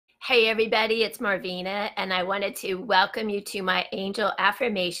Hey everybody, it's Marvina, and I wanted to welcome you to my Angel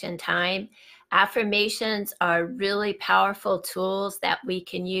Affirmation time. Affirmations are really powerful tools that we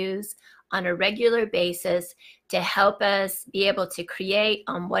can use on a regular basis to help us be able to create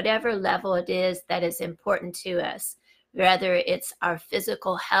on whatever level it is that is important to us, whether it's our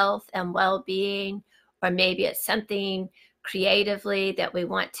physical health and well-being, or maybe it's something creatively that we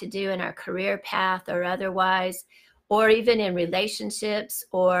want to do in our career path or otherwise, or even in relationships,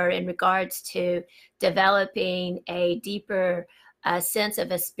 or in regards to developing a deeper sense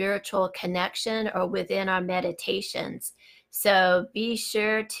of a spiritual connection, or within our meditations. So be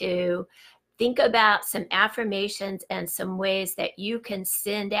sure to think about some affirmations and some ways that you can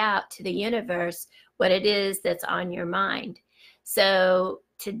send out to the universe what it is that's on your mind. So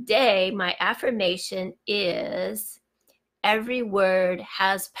today, my affirmation is: every word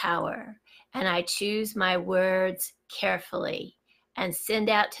has power, and I choose my words carefully and send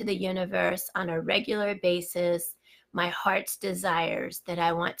out to the universe on a regular basis my heart's desires that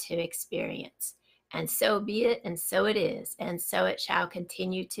I want to experience. And so be it, and so it is, and so it shall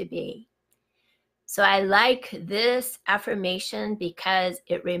continue to be. So I like this affirmation because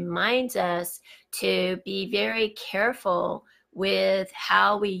it reminds us to be very careful with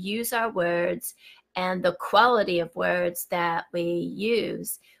how we use our words and the quality of words that we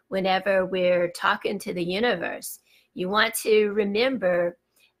use whenever we're talking to the universe. You want to remember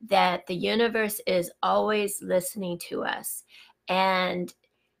that the universe is always listening to us, and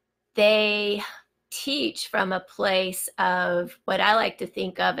they teach from a place of what I like to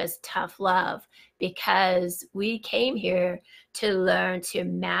think of as tough love, because we came here to learn to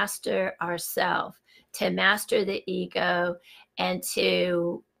master ourselves, to master the ego, and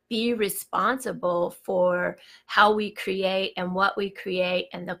to be responsible for how we create and what we create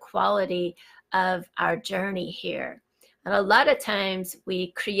and the quality of our journey here. And a lot of times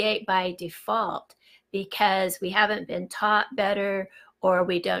we create by default because we haven't been taught better, or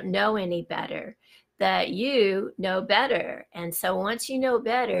we don't know any better. That you know better. And so once you know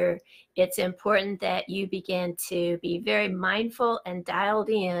better, it's important that you begin to be very mindful and dialed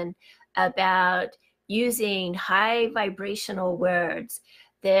in about using high vibrational words.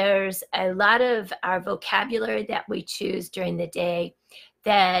 There's a lot of our vocabulary that we choose during the day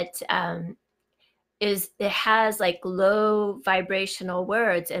that it has like low vibrational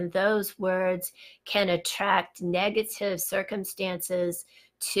words, and those words can attract negative circumstances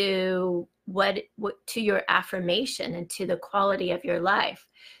to to your affirmation and to the quality of your life.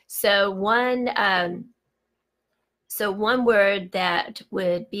 So one word that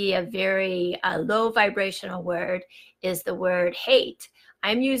would be a very low vibrational word is the word hate.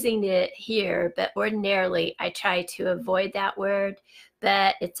 I'm using it here, but ordinarily I try to avoid that word.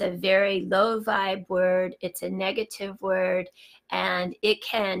 But it's a very low vibe word. It's a negative word, and it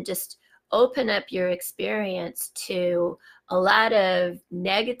can just open up your experience to a lot of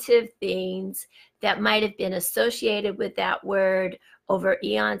negative things that might have been associated with that word over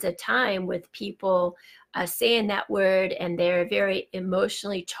eons of time, with people saying that word, and they're very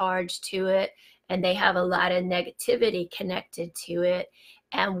emotionally charged to it, and they have a lot of negativity connected to it.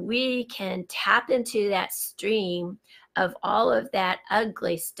 And we can tap into that stream of all of that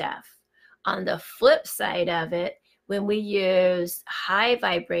ugly stuff. On the flip side of it, when we use high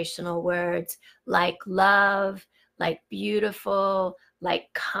vibrational words like love, like beautiful, like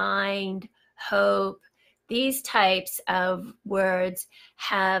kind, hope, these types of words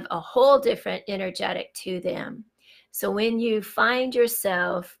have a whole different energetic to them. So when you find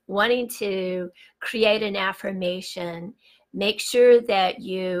yourself wanting to create an affirmation, make sure that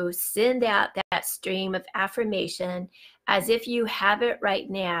you send out that stream of affirmation as if you have it right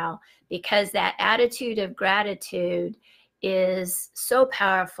now, because that attitude of gratitude is so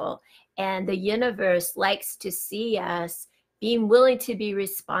powerful. And the universe likes to see us being willing to be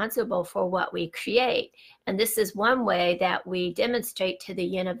responsible for what we create. And this is one way that we demonstrate to the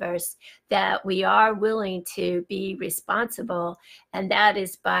universe that we are willing to be responsible. And that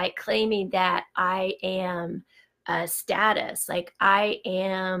is by claiming that I am status. Like, I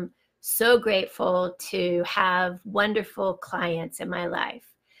am so grateful to have wonderful clients in my life.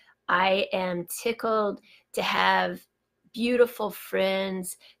 I am tickled to have beautiful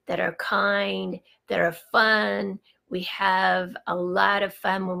friends that are kind, that are fun. We have a lot of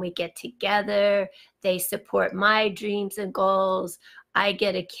fun when we get together. They support my dreams and goals. I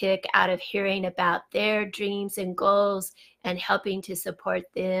get a kick out of hearing about their dreams and goals and helping to support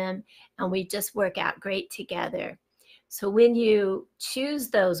them. And we just work out great together. So when you choose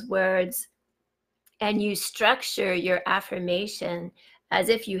those words and you structure your affirmation as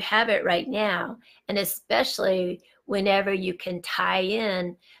if you have it right now, and especially whenever you can tie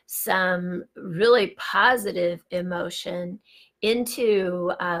in some really positive emotion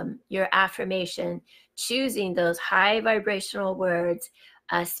into your affirmation, choosing those high vibrational words,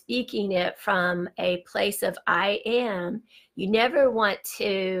 speaking it from a place of I am. You never want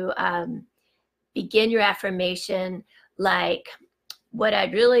to begin your affirmation like, what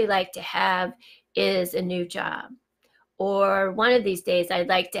I'd really like to have is a new job. Or one of these days, I'd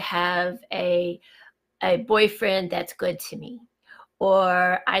like to have a boyfriend that's good to me.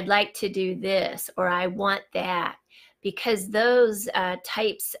 Or I'd like to do this, or I want that. Because those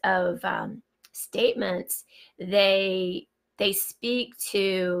types of statements, they speak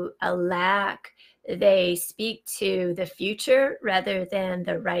to a lack. They speak to the future rather than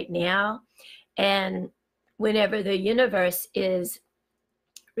the right now. And whenever the universe is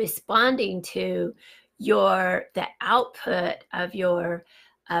responding to the output of your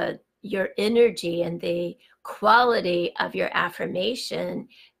energy and the quality of your affirmation,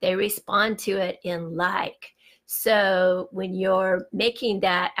 they respond to it in like. So when you're making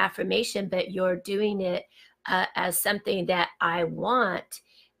that affirmation, but you're doing it as something that I want,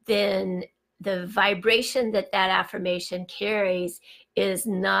 then the vibration that affirmation carries is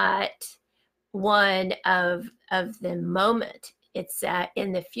not one of the moment. It's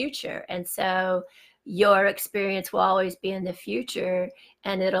in the future. And so your experience will always be in the future,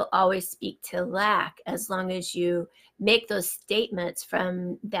 and it'll always speak to lack as long as you make those statements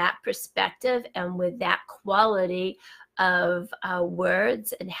from that perspective and with that quality of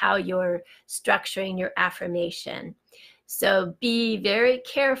words and how you're structuring your affirmation. So be very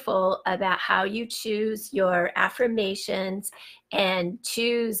careful about how you choose your affirmations, and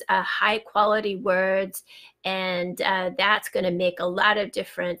choose high quality words. And that's going to make a lot of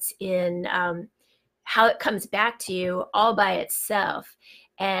difference in how it comes back to you all by itself.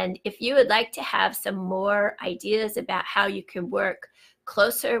 And if you would like to have some more ideas about how you can work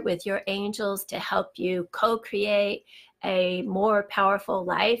closer with your angels to help you co-create a more powerful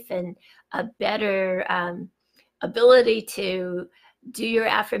life and a better ability to do your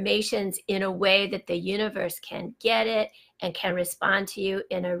affirmations in a way that the universe can get it and can respond to you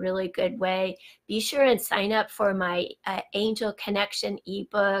in a really good way, be sure and sign up for my Angel Connection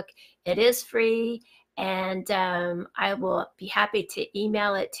ebook. It is free, and I will be happy to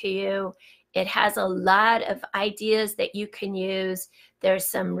email it to you. It has a lot of ideas that you can use. There's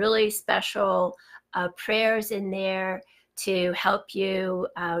some really special prayers in there to help you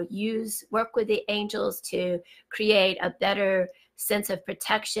work with the angels to create a better sense of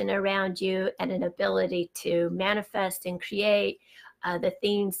protection around you and an ability to manifest and create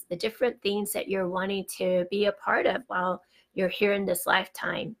the different things that you're wanting to be a part of while you're here in this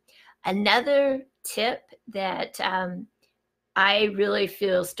lifetime. Another tip that I really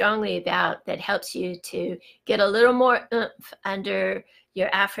feel strongly about that helps you to get a little more oomph under your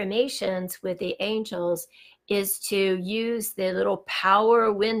affirmations with the angels is to use the little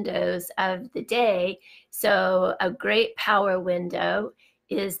power windows of the day. So a great power window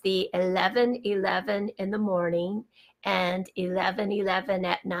is the 11:11 in the morning and 11:11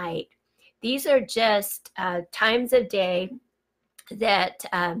 at night. These are just times of day that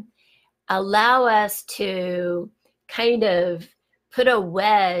allow us to kind of put a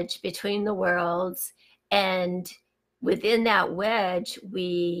wedge between the worlds, and within that wedge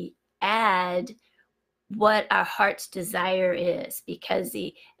we add what our heart's desire is, because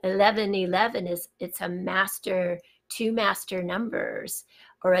the 11:11 it's a master, two master numbers,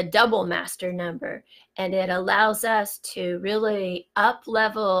 or a double master number, and it allows us to really up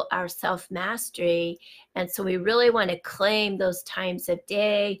level our self-mastery. And so we really want to claim those times of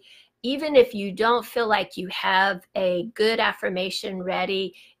day. Even if you don't feel like you have a good affirmation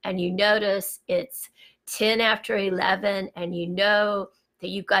ready, and you notice it's 10 after 11, and you know that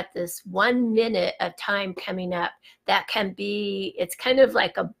you've got this 1 minute of time coming up, it's kind of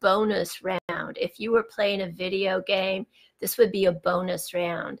like a bonus round. If you were playing a video game, this would be a bonus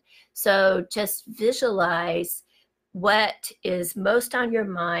round. So just visualize what is most on your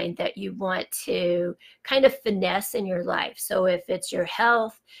mind that you want to kind of finesse in your life. So if it's your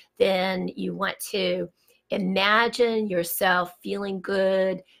health, then you want to imagine yourself feeling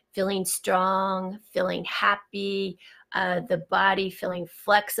good, feeling strong, feeling happy, the body feeling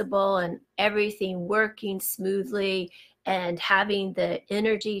flexible and everything working smoothly, and having the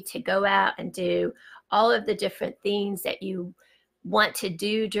energy to go out and do all of the different things that you want to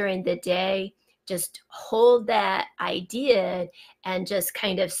do during the day. Just hold that idea and just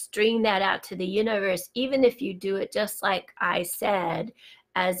kind of string that out to the universe, even if you do it just like I said,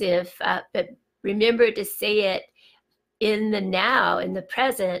 as if, but remember to say it in the now, in the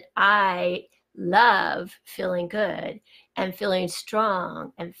present. I love feeling good and feeling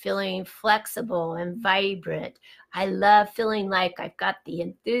strong and feeling flexible and vibrant. I love feeling like I've got the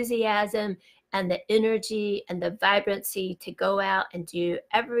enthusiasm and the energy and the vibrancy to go out and do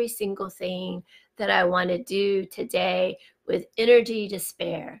every single thing that I want to do today with energy to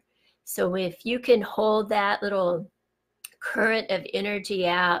spare. So if you can hold that little current of energy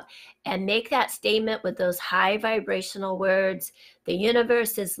out and make that statement with those high vibrational words, the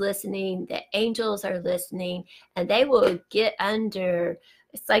universe is listening, the angels are listening, and they will get under.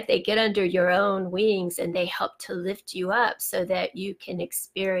 It's like they get under your own wings and they help to lift you up so that you can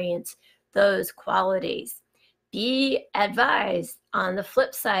experience those qualities. Be advised, on the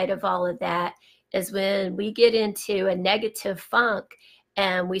flip side of all of that is when we get into a negative funk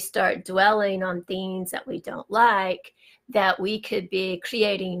and we start dwelling on things that we don't like, that we could be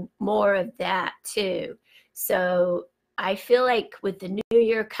creating more of that too. So I feel like with the new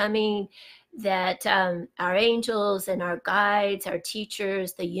year coming, that our angels and our guides, our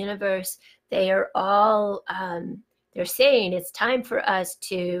teachers, the universe, they are all, they're saying it's time for us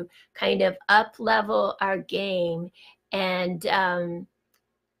to kind of up level our game and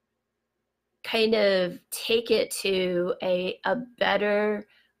kind of take it to a better,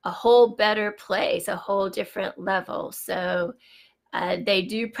 a whole better place, a whole different level. So they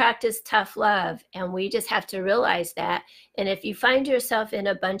do practice tough love, and we just have to realize that. And if you find yourself in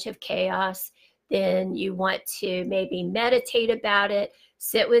a bunch of chaos, then you want to maybe meditate about it,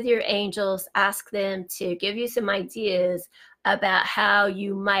 sit with your angels, ask them to give you some ideas about how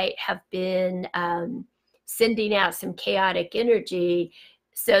you might have been sending out some chaotic energy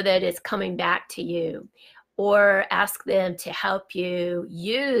so that it's coming back to you. Or ask them to help you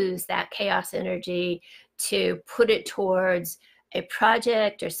use that chaos energy to put it towards a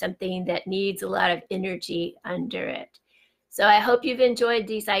project or something that needs a lot of energy under it. So I hope you've enjoyed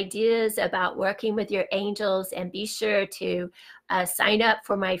these ideas about working with your angels, and be sure to sign up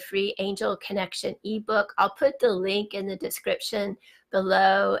for my free Angel Connection ebook. I'll put the link in the description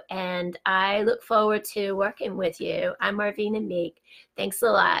below, and I look forward to working with you. I'm Marvina Meek. Thanks a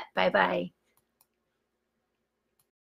lot. Bye-bye.